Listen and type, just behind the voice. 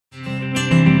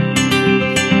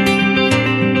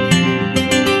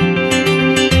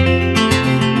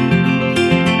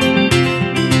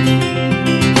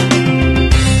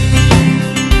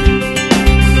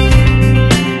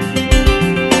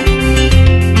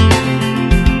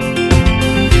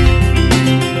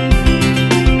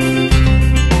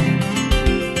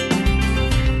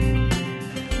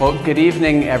Good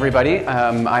evening, everybody.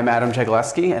 I'm Adam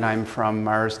Jagelewski, and I'm from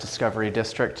MaRS Discovery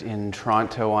District in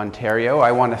Toronto, Ontario.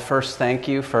 I want to first thank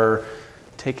you for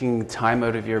taking time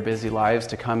out of your busy lives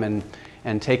to come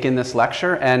and take in this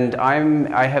lecture. And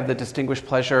I have the distinguished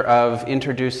pleasure of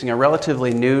introducing a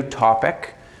relatively new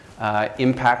topic,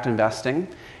 impact investing,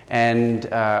 and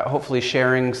hopefully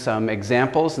sharing some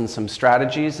examples and some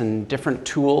strategies and different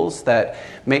tools that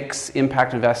makes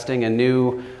impact investing a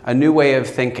new way of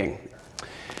thinking.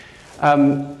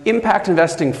 Impact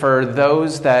investing, for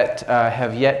those that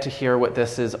have yet to hear what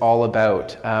this is all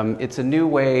about, it's a new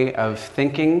way of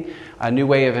thinking, a new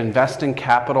way of investing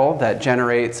capital that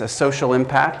generates a social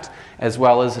impact as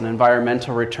well as an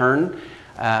environmental return,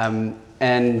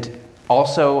 and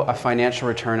also a financial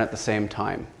return at the same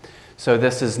time. So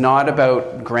this is not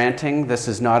about granting. This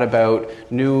is not about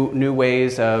new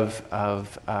ways of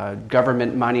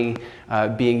government money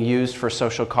being used for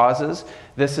social causes.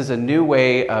 This is a new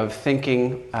way of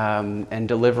thinking and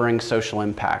delivering social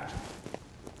impact.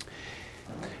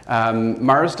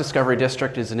 MaRS Discovery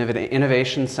District is an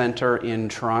innovation center in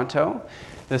Toronto.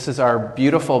 This is our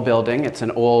beautiful building. It's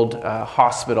an old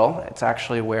hospital. It's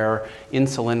actually where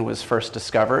insulin was first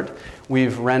discovered.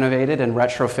 We've renovated and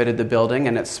retrofitted the building,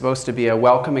 and it's supposed to be a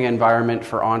welcoming environment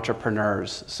for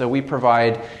entrepreneurs. So we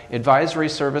provide advisory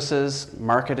services,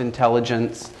 market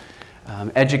intelligence,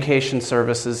 education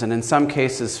services, and in some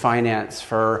cases finance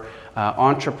for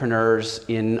entrepreneurs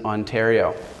in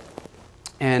Ontario.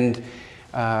 And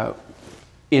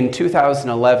in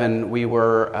 2011,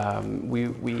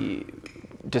 we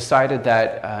decided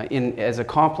that as a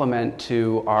complement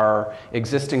to our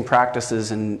existing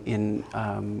practices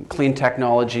in clean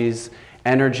technologies,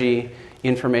 energy,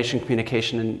 information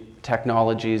communication and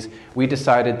technologies, we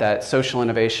decided that social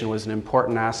innovation was an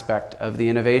important aspect of the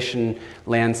innovation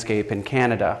landscape in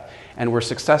Canada. And we're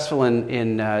successful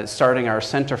in starting our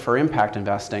Centre for Impact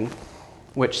Investing,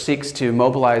 which seeks to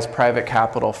mobilize private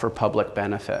capital for public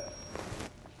benefit.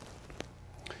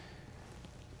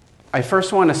 I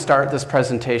first want to start this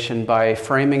presentation by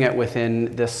framing it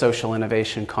within this social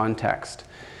innovation context.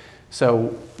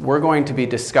 So we're going to be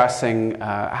discussing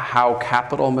how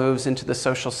capital moves into the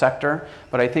social sector,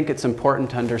 but I think it's important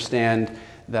to understand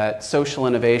that social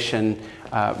innovation,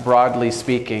 broadly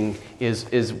speaking,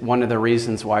 is one of the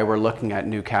reasons why we're looking at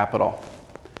new capital.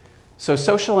 So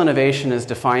social innovation is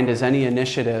defined as any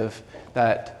initiative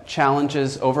that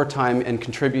challenges over time and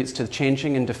contributes to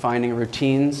changing and defining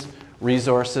routines,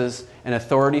 resources, and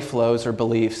authority flows or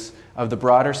beliefs of the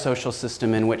broader social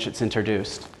system in which it's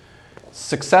introduced.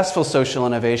 Successful social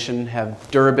innovation have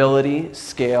durability,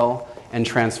 scale, and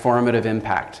transformative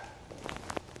impact.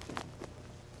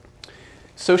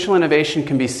 Social innovation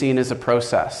can be seen as a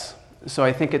process. So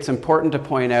I think it's important to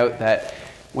point out that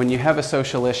when you have a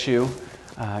social issue,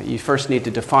 you first need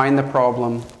to define the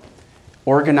problem,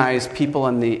 organize people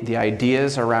and the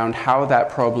ideas around how that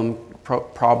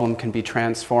problem can be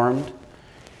transformed,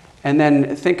 and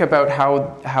then think about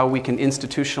how we can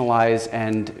institutionalize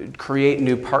and create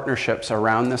new partnerships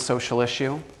around the social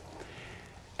issue,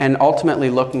 and ultimately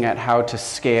looking at how to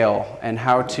scale and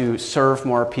how to serve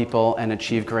more people and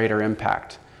achieve greater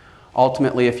impact.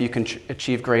 Ultimately, if you can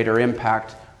achieve greater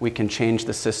impact, we can change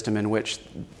the system in which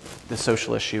the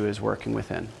social issue is working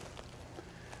within.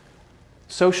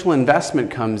 Social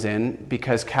investment comes in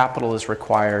because capital is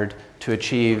required to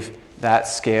achieve that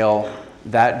scale,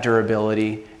 that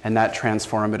durability, and that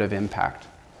transformative impact.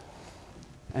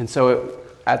 And so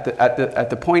at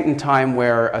the point in time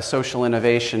where a social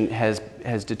innovation has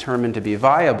determined to be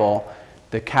viable,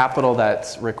 the capital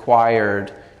that's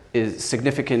required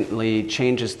significantly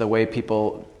changes the way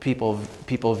people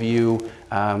view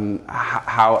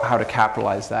how to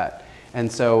capitalize that.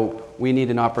 And so we need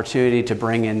an opportunity to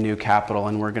bring in new capital,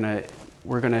 and we're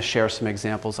going to share some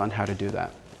examples on how to do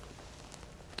that.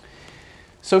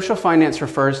 Social finance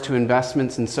refers to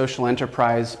investments in social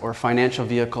enterprise or financial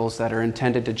vehicles that are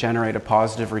intended to generate a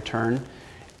positive return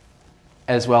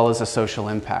as well as a social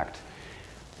impact.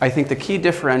 I think the key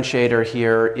differentiator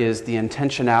here is the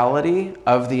intentionality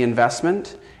of the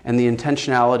investment and the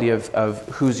intentionality of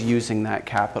who's using that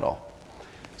capital.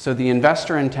 So the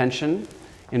investor intention,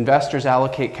 investors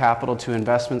allocate capital to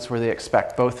investments where they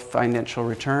expect both financial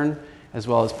return as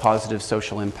well as positive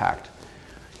social impact.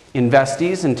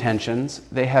 Investees' intentions,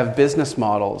 they have business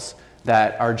models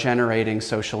that are generating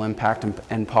social impact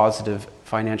and positive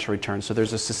financial return. So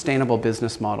there's a sustainable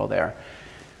business model there.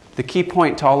 The key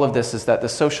point to all of this is that the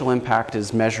social impact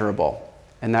is measurable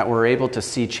and that we're able to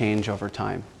see change over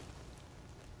time.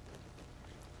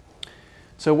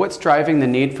 So what's driving the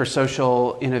need for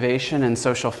social innovation and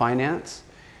social finance?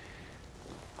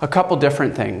 A couple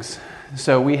different things.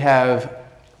 So we have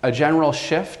a general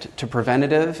shift to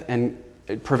preventative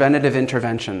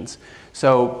interventions.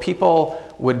 So people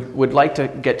would like to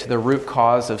get to the root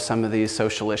cause of some of these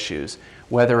social issues,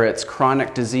 whether it's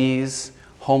chronic disease,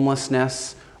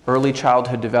 homelessness, early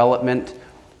childhood development.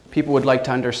 People would like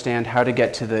to understand how to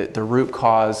get to the root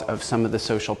cause of some of the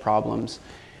social problems.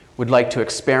 Would like to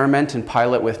experiment and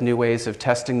pilot with new ways of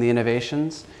testing the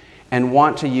innovations, and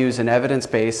want to use an evidence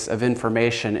base of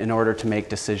information in order to make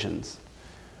decisions.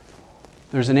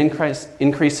 There's an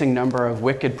increasing number of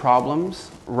wicked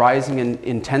problems, rising in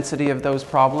intensity of those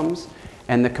problems,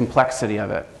 and the complexity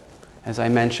of it. As I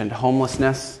mentioned,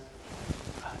 homelessness,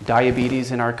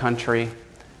 diabetes in our country,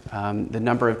 the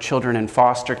number of children in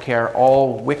foster care,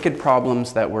 all wicked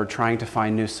problems that we're trying to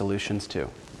find new solutions to.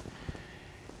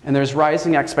 And there's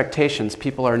rising expectations.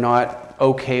 People are not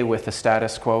okay with the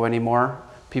status quo anymore.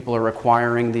 People are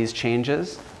requiring these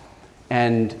changes.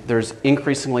 And there's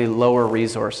increasingly lower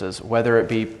resources, whether it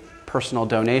be personal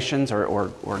donations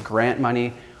or grant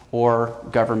money or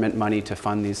government money to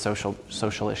fund these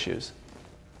social issues.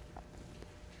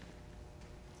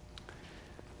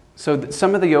 So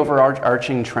some of the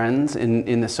overarching trends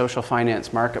in the social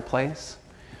finance marketplace: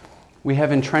 we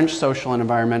have entrenched social and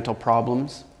environmental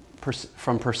problems,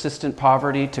 from persistent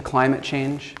poverty to climate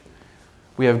change.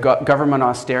 We have government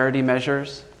austerity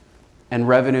measures, and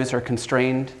revenues are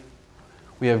constrained.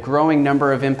 We have growing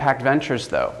number of impact ventures,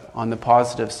 though, on the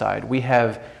positive side. We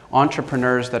have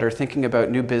entrepreneurs that are thinking about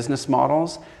new business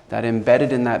models, that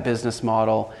embedded in that business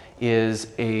model is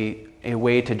a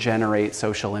way to generate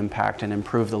social impact and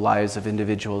improve the lives of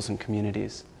individuals and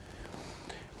communities.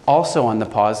 Also on the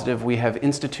positive, we have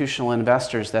institutional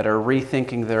investors that are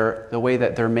rethinking the way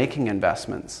that they're making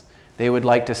investments. They would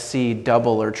like to see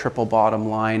double or triple bottom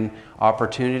line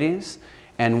opportunities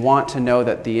and want to know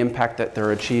that the impact that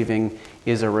they're achieving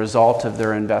is a result of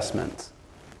their investments.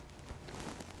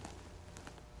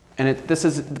 And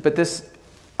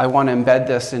I want to embed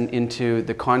this into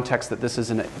the context that this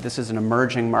is an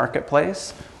emerging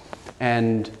marketplace,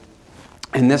 and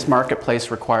this marketplace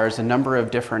requires a number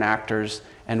of different actors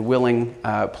and willing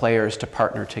players to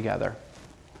partner together.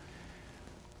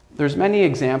 There's many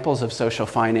examples of social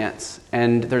finance,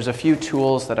 and there's a few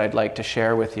tools that I'd like to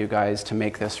share with you guys to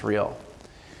make this real.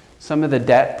 Some of the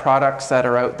debt products that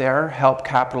are out there help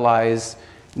capitalize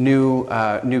new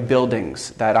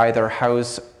buildings that either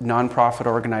house nonprofit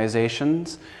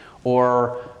organizations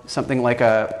or something like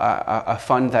a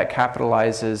fund that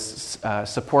capitalizes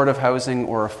supportive housing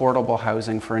or affordable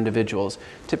housing for individuals.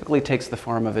 Typically takes the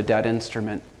form of a debt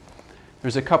instrument.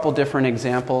 There's a couple different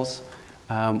examples.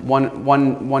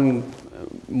 One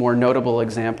more notable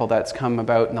example that's come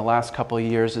about in the last couple of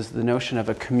years is the notion of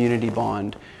a community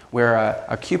bond, where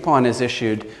a coupon is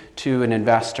issued to an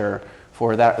investor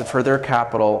for their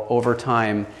capital over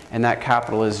time, and that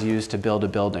capital is used to build a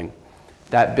building.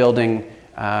 That building,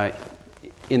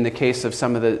 in the case of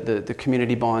some of the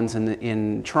community bonds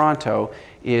in Toronto,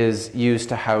 is used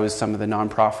to house some of the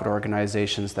nonprofit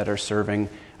organizations that are serving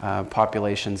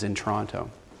populations in Toronto.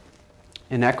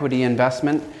 Inequity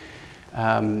investment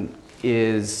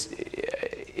is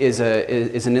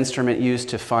an instrument used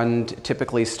to fund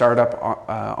typically startup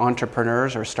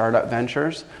entrepreneurs or startup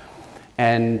ventures.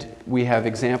 And we have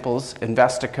examples.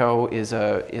 Investico is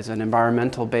an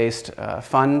environmental-based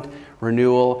fund.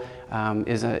 Renewal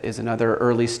is another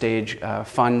early-stage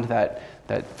fund that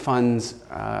funds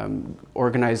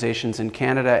organizations in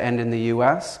Canada and in the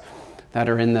U.S. that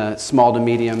are in the small to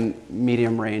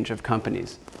medium range of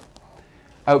companies.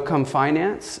 Outcome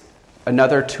finance,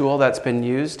 another tool that's been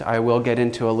used. I will get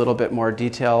into a little bit more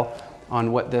detail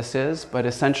on what this is, but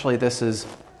essentially this is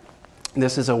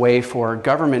a way for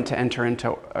government to enter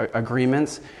into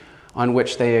agreements on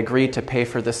which they agree to pay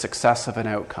for the success of an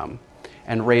outcome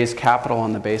and raise capital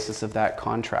on the basis of that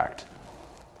contract.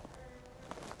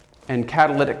 And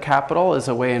catalytic capital is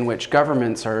a way in which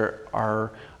governments are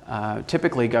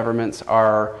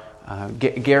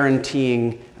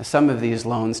guaranteeing some of these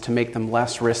loans to make them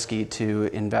less risky to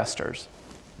investors.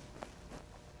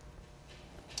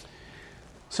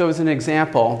 So as an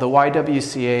example, the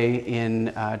YWCA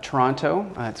in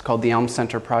Toronto, it's called the Elm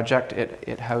Center Project.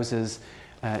 It houses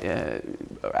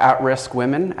at-risk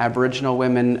women, Aboriginal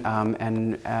women,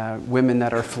 and women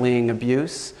that are fleeing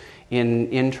abuse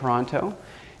in Toronto.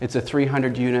 It's a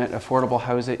 300-unit affordable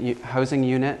housing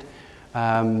unit.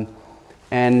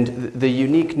 And the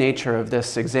unique nature of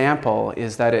this example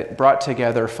is that it brought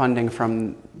together funding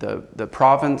from the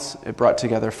province, it brought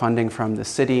together funding from the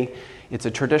city. It's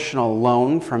a traditional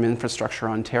loan from Infrastructure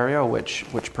Ontario,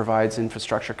 which provides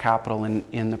infrastructure capital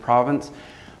in the province.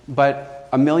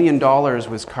 But $1 million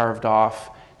was carved off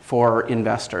for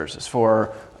investors,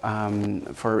 for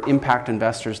impact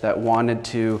investors that wanted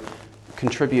to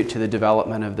contribute to the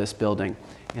development of this building.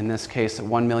 In this case,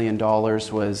 $1 million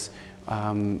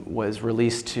was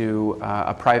released to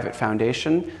a private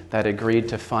foundation that agreed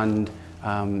to fund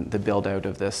the build out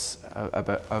of this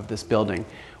building.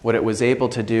 What it was able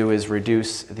to do is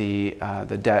reduce the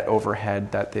debt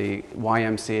overhead that the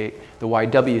YWCA,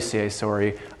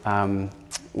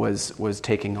 was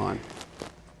taking on.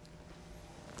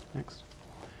 Next.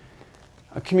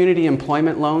 Community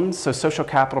employment loans. So Social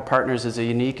Capital Partners is a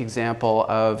unique example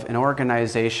of an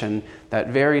organization that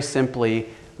very simply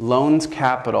loans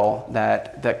capital,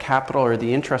 that capital or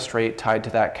the interest rate tied to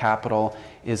that capital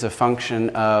is a function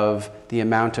of the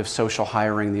amount of social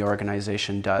hiring the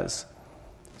organization does.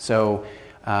 So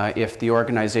if the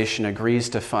organization agrees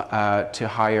to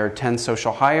hire 10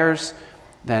 social hires,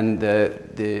 then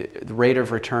the rate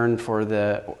of return for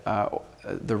the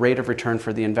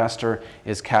investor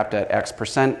is capped at X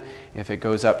percent. If it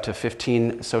goes up to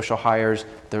 15 social hires,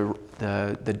 the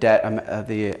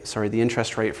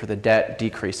interest rate for the debt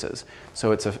decreases.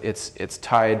 So it's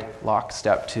tied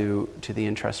lockstep to the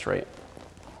interest rate.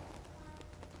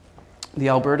 The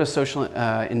Alberta Social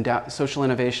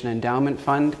Innovation Endowment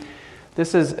Fund.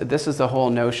 This is the whole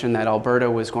notion that Alberta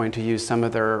was going to use some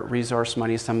of their resource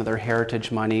money, some of their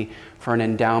heritage money for an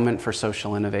endowment for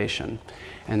social innovation.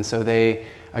 And so they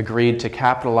agreed to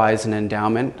capitalize an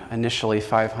endowment, initially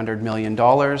 $500 million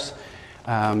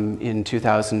in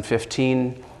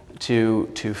 2015,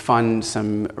 to fund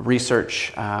some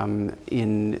research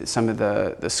in some of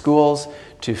the schools,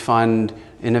 to fund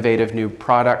innovative new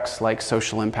products like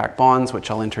social impact bonds, which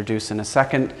I'll introduce in a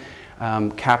second,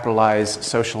 capitalize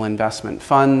social investment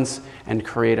funds, and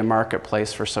create a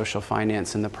marketplace for social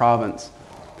finance in the province.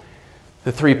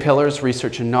 The three pillars: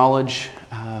 research and knowledge,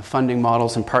 funding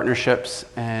models and partnerships,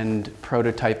 and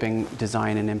prototyping,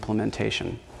 design, and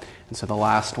implementation. And so the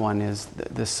last one is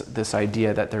this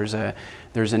idea that there's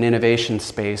an innovation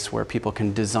space where people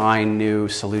can design new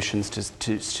solutions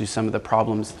to some of the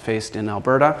problems faced in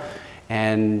Alberta,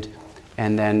 and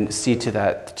then see to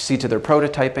their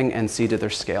prototyping and see to their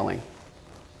scaling.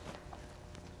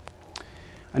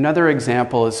 Another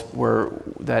example is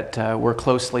we're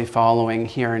closely following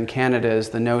here in Canada is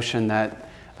the notion that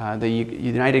the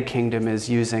United Kingdom is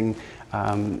using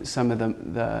some of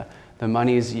the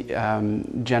monies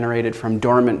generated from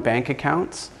dormant bank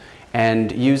accounts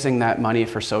and using that money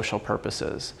for social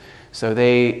purposes. So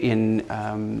they, in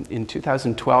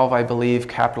 2012, I believe,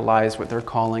 capitalized what they're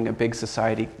calling a big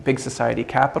society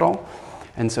capital.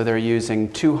 And so they're using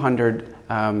 200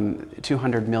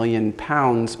 million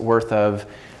pounds worth of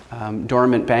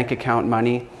dormant bank account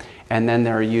money, and then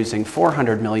they're using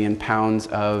 400 million pounds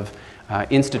of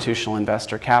institutional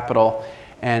investor capital,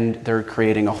 and they're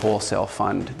creating a wholesale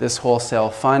fund. This wholesale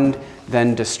fund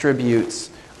then distributes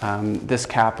this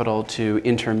capital to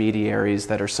intermediaries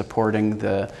that are supporting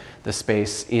the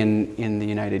space in the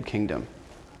United Kingdom.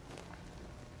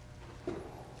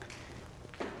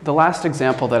 The last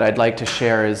example that I'd like to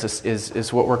share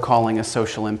is what we're calling a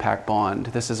social impact bond.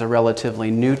 This is a relatively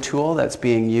new tool that's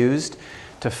being used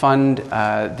to fund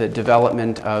the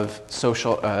development and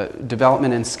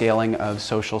scaling of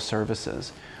social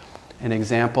services. An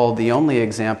example, the only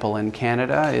example in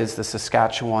Canada, is the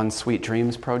Saskatchewan Sweet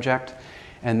Dreams project,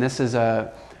 and this is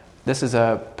a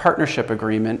partnership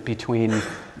agreement between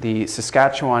the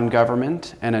Saskatchewan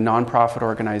government and a nonprofit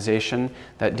organization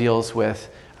that deals with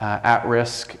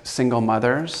at-risk single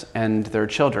mothers and their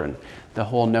children. The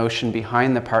whole notion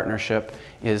behind the partnership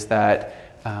is that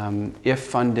if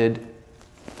funded,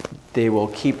 they will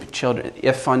keep children.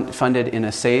 If funded in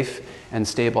a safe and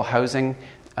stable housing,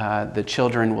 the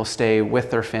children will stay with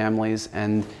their families,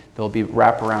 and there'll be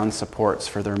wraparound supports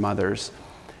for their mothers.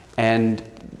 And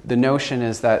the notion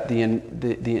is that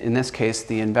in this case,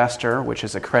 the investor, which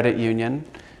is a credit union,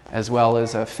 as well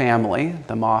as a family,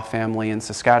 the Ma family in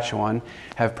Saskatchewan,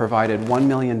 have provided $1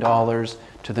 million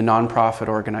to the nonprofit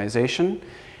organization.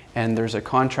 And there's a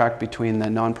contract between the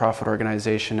nonprofit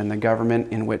organization and the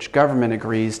government in which government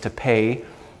agrees to pay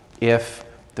if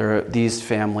these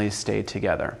families stay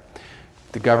together.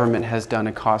 The government has done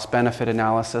a cost-benefit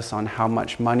analysis on how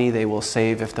much money they will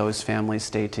save if those families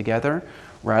stay together,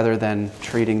 rather than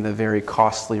treating the very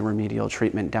costly remedial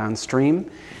treatment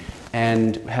downstream,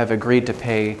 and have agreed to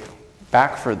pay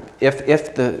back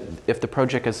if the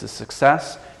project is a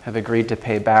success, have agreed to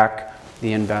pay back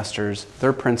the investors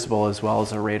their principal as well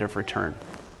as a rate of return.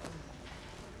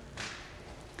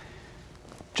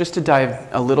 Just to dive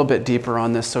a little bit deeper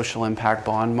on this social impact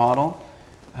bond model,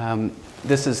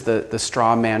 this is the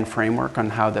straw man framework on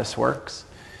how this works.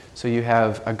 So you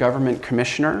have a government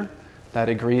commissioner that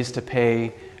agrees to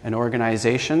pay an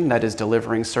organization that is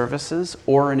delivering services,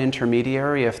 or an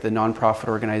intermediary if the nonprofit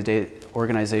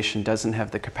organization doesn't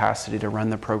have the capacity to run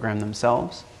the program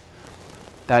themselves.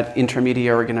 That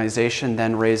intermediary organization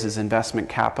then raises investment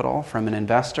capital from an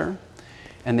investor,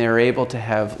 and they are able to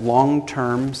have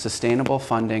long-term sustainable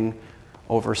funding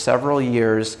over several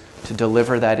years to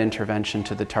deliver that intervention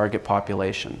to the target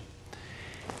population.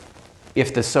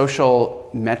 If the social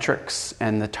metrics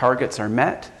and the targets are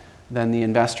met, then the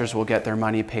investors will get their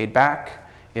money paid back.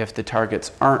 If the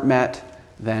targets aren't met,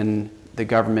 then the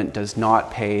government does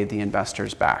not pay the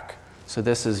investors back. So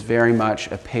this is very much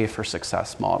a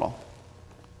pay-for-success model.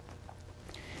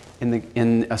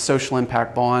 In a social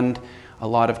impact bond, a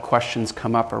lot of questions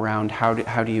come up around how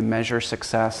do you measure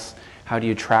success, how do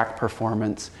you track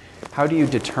performance, how do you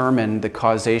determine the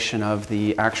causation of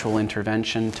the actual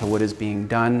intervention to what is being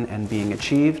done and being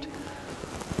achieved.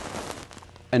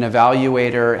 An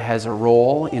evaluator has a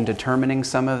role in determining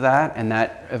some of that, and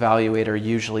that evaluator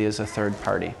usually is a third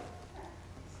party.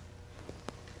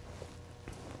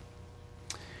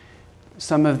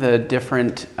 Some of the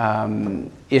different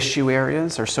issue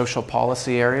areas or social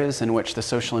policy areas in which the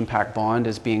social impact bond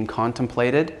is being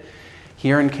contemplated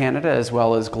here in Canada as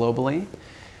well as globally.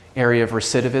 Area of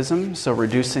recidivism, so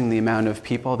reducing the amount of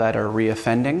people that are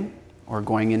reoffending or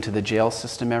going into the jail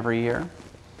system every year.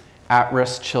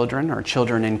 At-risk children or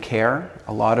children in care.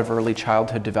 A lot of early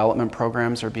childhood development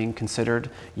programs are being considered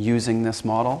using this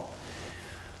model.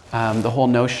 The whole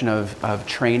notion of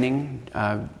training,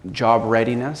 job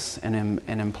readiness, and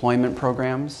employment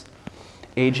programs.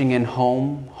 Aging in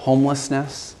home,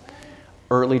 homelessness,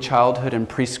 early childhood and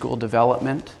preschool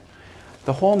development.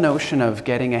 The whole notion of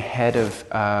getting ahead of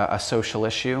a social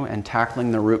issue and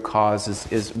tackling the root cause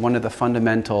is one of the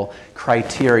fundamental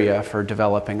criteria for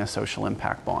developing a social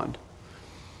impact bond.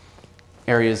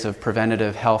 Areas of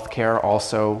preventative health care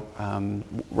also.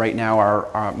 Right now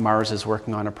our MaRS is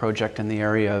working on a project in the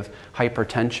area of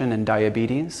hypertension and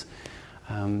diabetes.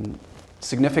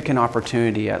 Significant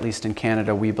opportunity, at least in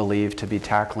Canada, we believe, to be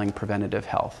tackling preventative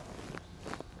health.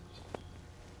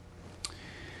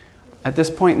 At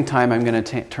this point in time, I'm going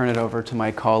to turn it over to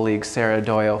my colleague, Sarah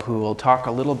Doyle, who will talk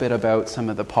a little bit about some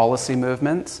of the policy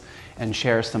movements and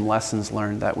share some lessons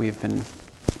learned that we've been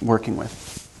working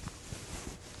with.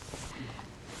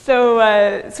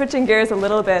 So switching gears a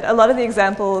little bit, a lot of the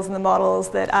examples and the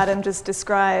models that Adam just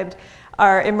described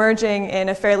are emerging in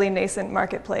a fairly nascent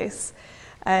marketplace.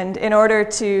 And in order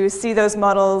to see those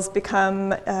models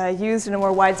become used in a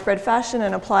more widespread fashion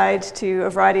and applied to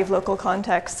a variety of local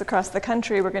contexts across the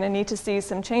country, we're going to need to see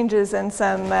some changes and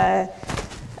some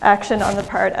action on the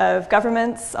part of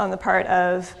governments, on the part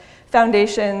of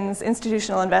foundations,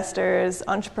 institutional investors,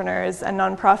 entrepreneurs, and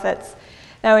nonprofits.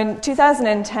 Now, in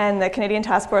 2010, the Canadian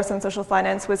Task Force on Social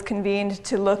Finance was convened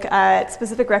to look at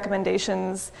specific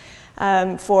recommendations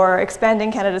for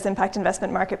expanding Canada's impact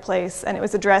investment marketplace, and it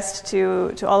was addressed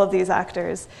to all of these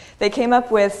actors. They came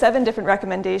up with 7 different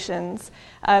recommendations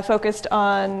focused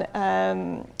on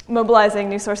mobilizing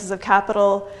new sources of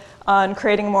capital, on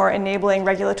creating a more enabling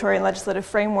regulatory and legislative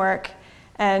framework,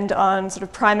 and on sort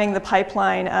of priming the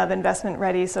pipeline of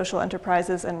investment-ready social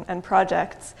enterprises and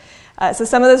projects. So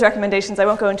some of those recommendations, I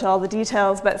won't go into all the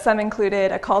details, but some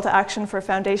included a call to action for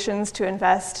foundations to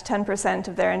invest 10%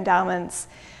 of their endowments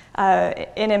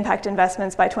in impact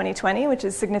investments by 2020, which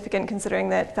is significant considering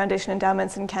that foundation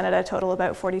endowments in Canada total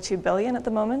about $42 billion at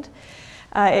the moment.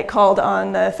 It called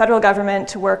on the federal government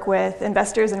to work with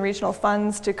investors and regional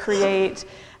funds to create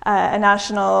a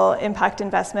national impact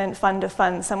investment fund of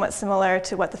funds, somewhat similar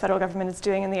to what the federal government is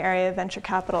doing in the area of venture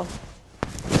capital.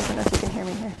 I don't know if you can hear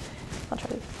me here. I'll try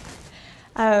to.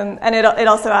 And it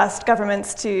also asked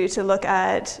governments to look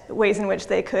at ways in which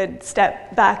they could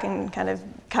step back and kind of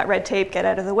cut red tape, get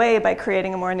out of the way by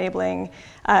creating a more enabling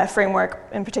framework,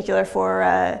 in particular for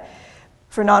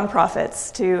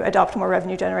nonprofits to adopt more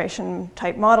revenue generation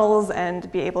type models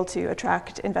and be able to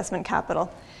attract investment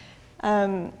capital. Do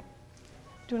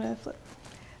you want to flip?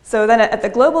 So then at the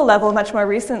global level, much more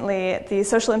recently, the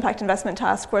Social Impact Investment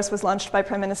Task Force was launched by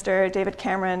Prime Minister David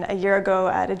Cameron a year ago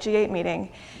at a G8 meeting.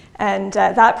 And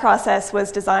that process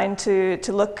was designed to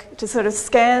sort of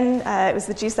scan, it was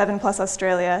the G7 plus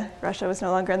Australia, Russia was no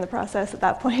longer in the process at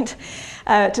that point,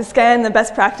 to scan the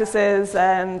best practices,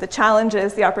 the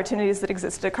challenges, the opportunities that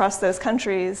existed across those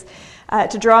countries,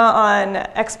 to draw on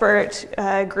expert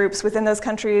groups within those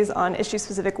countries, on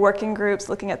issue-specific working groups,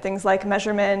 looking at things like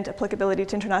measurement, applicability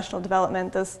to international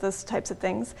development, those types of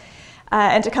things.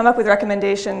 and to come up with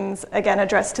recommendations, again,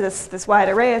 addressed to this wide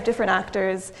array of different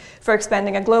actors for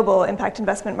expanding a global impact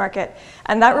investment market.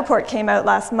 And that report came out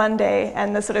last Monday,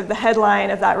 and the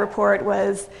headline of that report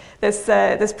was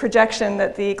this projection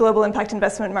that the global impact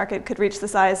investment market could reach the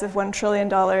size of $1 trillion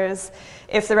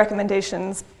if the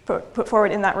recommendations put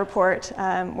forward in that report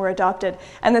were adopted.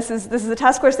 And this is a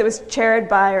task force that was chaired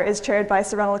by, or is chaired by,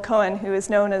 Sir Ronald Cohen, who is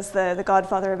known as the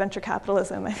godfather of venture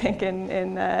capitalism, I think,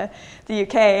 in the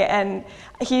UK. And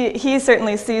he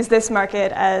certainly sees this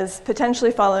market as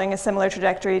potentially following a similar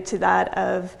trajectory to that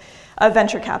of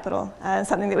venture capital,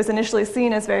 something that was initially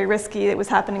seen as very risky. It was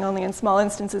happening only in small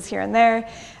instances here and there,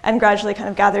 and gradually kind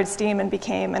of gathered steam and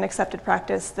became an accepted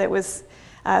practice that was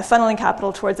funneling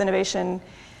capital towards innovation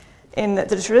in the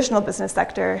traditional business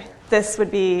sector. This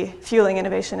would be fueling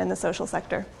innovation in the social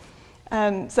sector.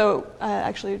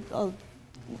 Actually, I'll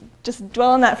just dwell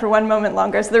on that for one moment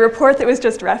longer. So the report that was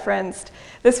just referenced,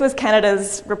 this was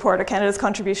Canada's report, or Canada's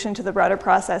contribution to the broader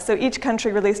process. So each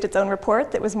country released its own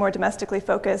report that was more domestically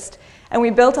focused. And we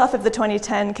built off of the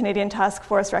 2010 Canadian Task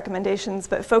Force recommendations,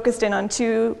 but focused in on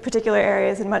two particular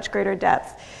areas in much greater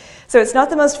depth. So it's not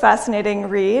the most fascinating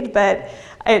read, but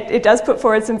it does put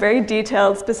forward some very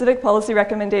detailed, specific policy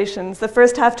recommendations. The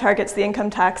first half targets the Income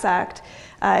Tax Act,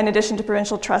 in addition to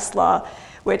provincial trust law,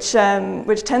 which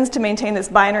tends to maintain this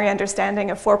binary understanding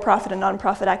of for-profit and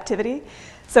non-profit activity.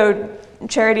 So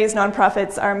charities,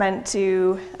 non-profits are meant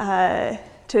to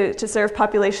serve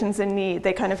populations in need.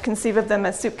 They kind of conceive of them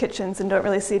as soup kitchens and don't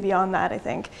really see beyond that, I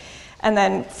think. And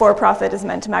then for-profit is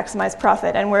meant to maximize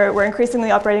profit. And we're increasingly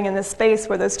operating in this space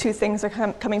where those two things are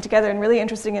coming together in really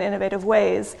interesting and innovative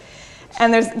ways.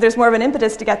 And there's more of an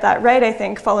impetus to get that right, I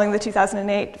think, following the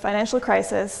 2008 financial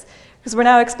crisis, because we're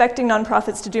now expecting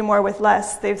nonprofits to do more with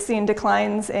less. They've seen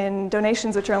declines in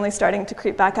donations, which are only starting to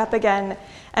creep back up again,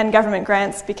 and government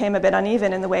grants became a bit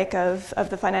uneven in the wake of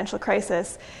the financial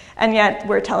crisis. And yet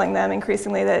we're telling them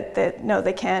increasingly that no,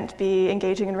 they can't be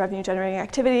engaging in revenue-generating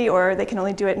activity, or they can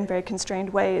only do it in very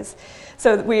constrained ways.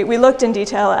 So we looked in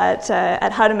detail at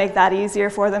how to make that easier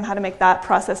for them, how to make that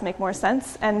process make more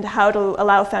sense, and how to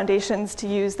allow foundations to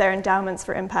use their endowments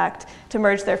for impact to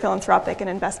merge their philanthropic and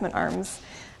investment arms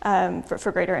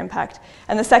for greater impact.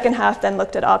 And the second half then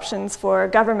looked at options for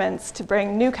governments to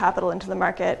bring new capital into the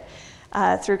market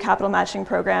through capital matching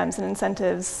programs and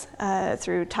incentives,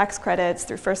 through tax credits,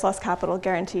 through first loss capital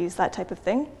guarantees, that type of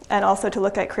thing. And also to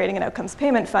look at creating an outcomes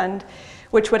payment fund,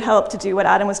 which would help to do what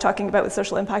Adam was talking about with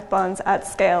social impact bonds at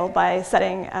scale by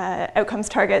setting outcomes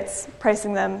targets,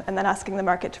 pricing them, and then asking the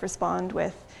market to respond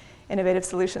with innovative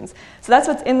solutions. So that's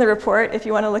what's in the report. If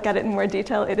you want to look at it in more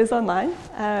detail, it is online.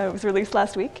 It was released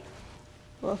last week.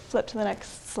 We'll flip to the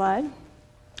next slide.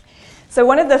 So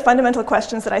one of the fundamental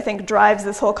questions that I think drives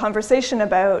this whole conversation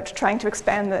about trying to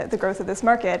expand the growth of this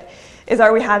market is,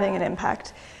 are we having an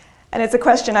impact? And it's a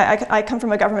question, I come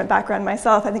from a government background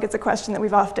myself, I think it's a question that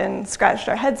we've often scratched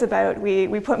our heads about.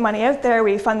 We put money out there,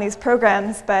 we fund these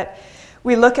programs, but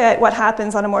we look at what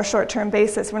happens on a more short-term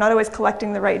basis. We're not always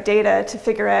collecting the right data to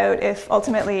figure out if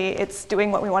ultimately it's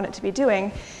doing what we want it to be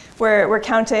doing. We're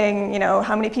counting,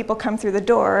 how many people come through the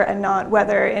door, and not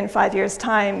whether in 5 years'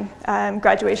 time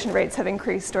graduation rates have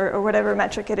increased, or whatever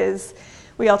metric it is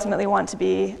we ultimately want to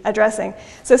be addressing.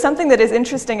 So something that is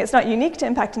interesting, it's not unique to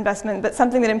impact investment, but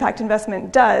something that impact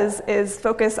investment does is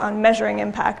focus on measuring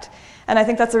impact. And I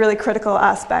think that's a really critical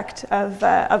aspect of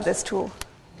this tool.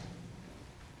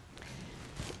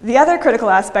 The other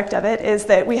critical aspect of it is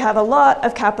that we have a lot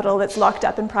of capital that's locked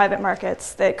up in private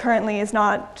markets that currently is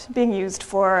not being used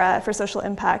for social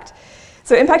impact.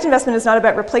 So impact investment is not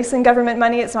about replacing government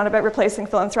money, it's not about replacing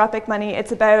philanthropic money,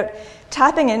 it's about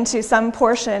tapping into some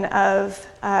portion of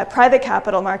private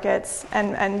capital markets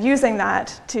and using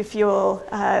that to fuel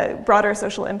broader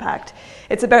social impact.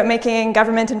 It's about making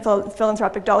government and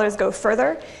philanthropic dollars go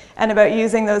further, and about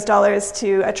using those dollars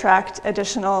to attract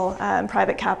additional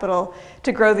private capital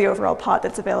to grow the overall pot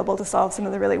that's available to solve some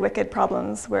of the really wicked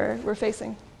problems we're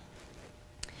facing.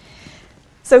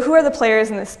 So who are the players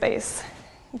in this space?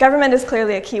 Government is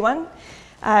clearly a key one.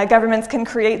 Governments can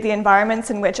create the environments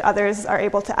in which others are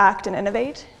able to act and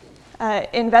innovate.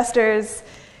 Investors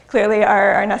clearly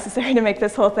are necessary to make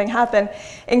this whole thing happen.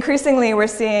 Increasingly, we're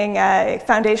seeing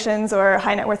foundations or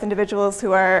high net worth individuals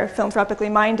who are philanthropically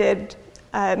minded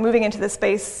moving into this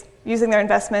space, using their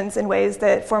investments in ways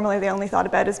that formerly they only thought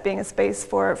about as being a space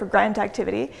for grant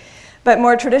activity. But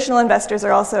more traditional investors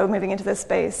are also moving into this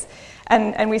space.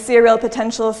 And we see a real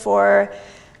potential for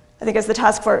I think as the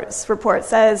task force report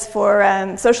says,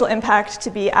 for social impact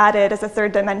to be added as a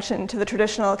third dimension to the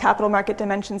traditional capital market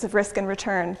dimensions of risk and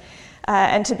return,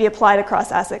 and to be applied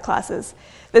across asset classes.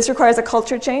 This requires a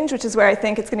culture change, which is where I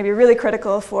think it's going to be really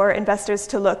critical for investors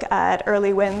to look at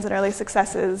early wins and early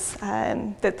successes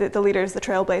that the leaders, the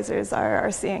trailblazers,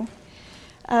 are seeing.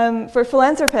 For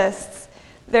philanthropists,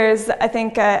 there's, I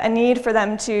think, a need for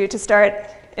them to start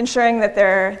ensuring that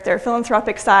their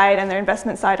philanthropic side and their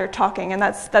investment side are talking, and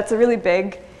that's a really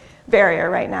big barrier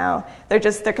right now.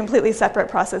 They're completely separate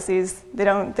processes. They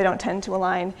don't tend to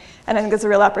align, and I think there's a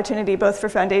real opportunity both for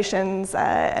foundations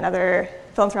and other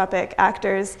philanthropic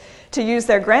actors to use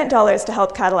their grant dollars to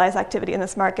help catalyze activity in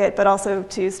this market, but also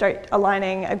to start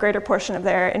aligning a greater portion of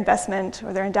their investment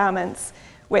or their endowments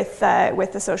with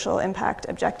the social impact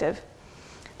objective.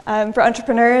 For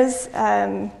entrepreneurs,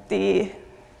 the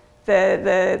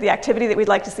activity that we'd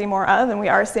like to see more of, and we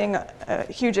are seeing a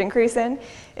huge increase in,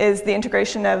 is the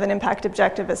integration of an impact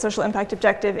objective, a social impact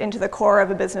objective, into the core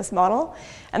of a business model.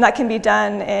 And that can be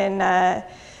done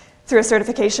through a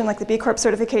certification like the B Corp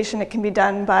certification. It can be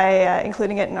done by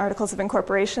including it in articles of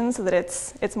incorporation so that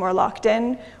it's more locked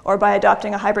in, or by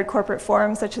adopting a hybrid corporate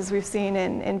form such as we've seen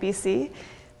in BC,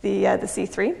 the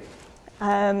C3.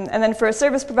 And then for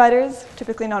service providers,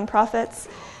 typically nonprofits,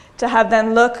 to have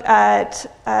them look at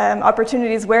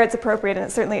opportunities where it's appropriate, and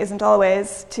it certainly isn't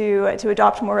always, to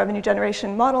adopt more revenue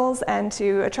generation models and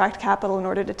to attract capital in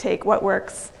order to take what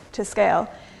works to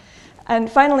scale. And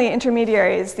finally,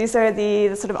 intermediaries. These are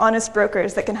the sort of honest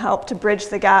brokers that can help to bridge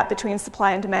the gap between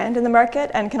supply and demand in the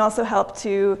market, and can also help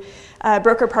to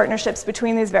broker partnerships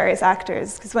between these various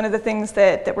actors. Because one of the things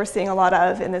that we're seeing a lot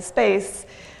of in this space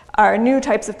are new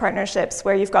types of partnerships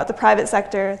where you've got the private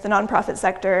sector, the nonprofit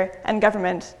sector, and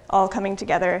government all coming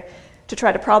together to try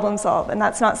to problem solve. And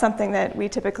that's not something that we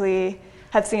typically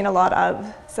have seen a lot of.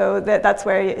 So that's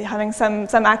where having some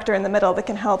actor in the middle that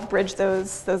can help bridge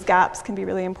those gaps can be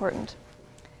really important.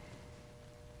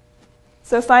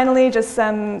 So finally, just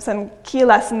some key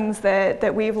lessons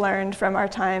that we've learned from our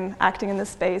time acting in this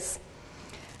space.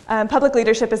 Public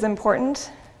leadership is important,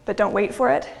 but don't wait for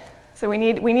it. So we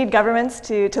need governments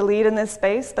to lead in this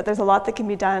space, but there's a lot that can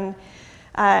be done,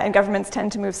 and governments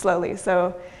tend to move slowly.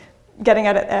 So getting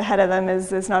ahead of them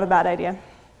is not a bad idea.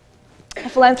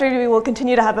 Philanthropy will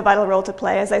continue to have a vital role to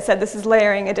play. As I said, this is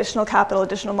layering additional capital,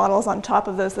 additional models on top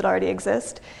of those that already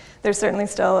exist. There's certainly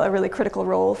still a really critical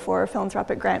role for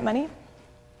philanthropic grant money.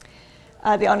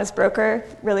 The honest broker,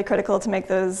 really critical to make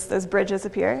those bridges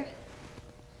appear.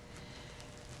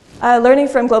 Learning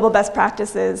from global best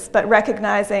practices, but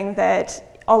recognizing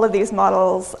that all of these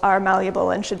models are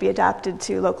malleable and should be adapted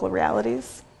to local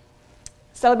realities.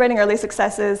 Celebrating early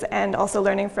successes and also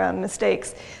learning from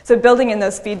mistakes. So building in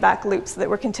those feedback loops so that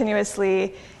we're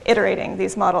continuously iterating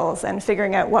these models and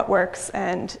figuring out what works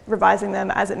and revising them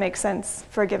as it makes sense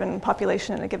for a given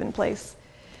population in a given place.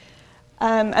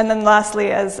 And then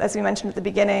lastly, as we mentioned at the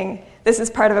beginning, this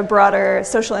is part of a broader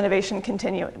social innovation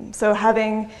continuum. So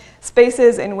having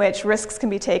spaces in which risks can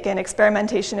be taken,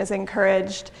 experimentation is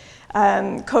encouraged,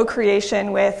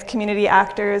 co-creation with community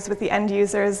actors, with the end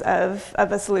users of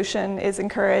a solution is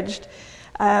encouraged,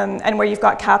 and where you've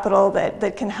got capital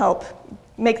that can help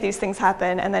make these things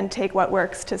happen and then take what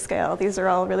works to scale. These are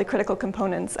all really critical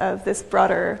components of this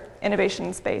broader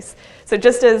innovation space. So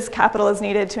just as capital is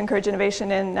needed to encourage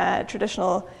innovation in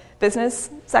traditional business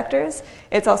sectors,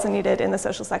 it's also needed in the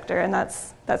social sector, and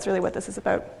that's really what this is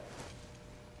about.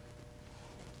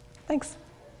 Thanks.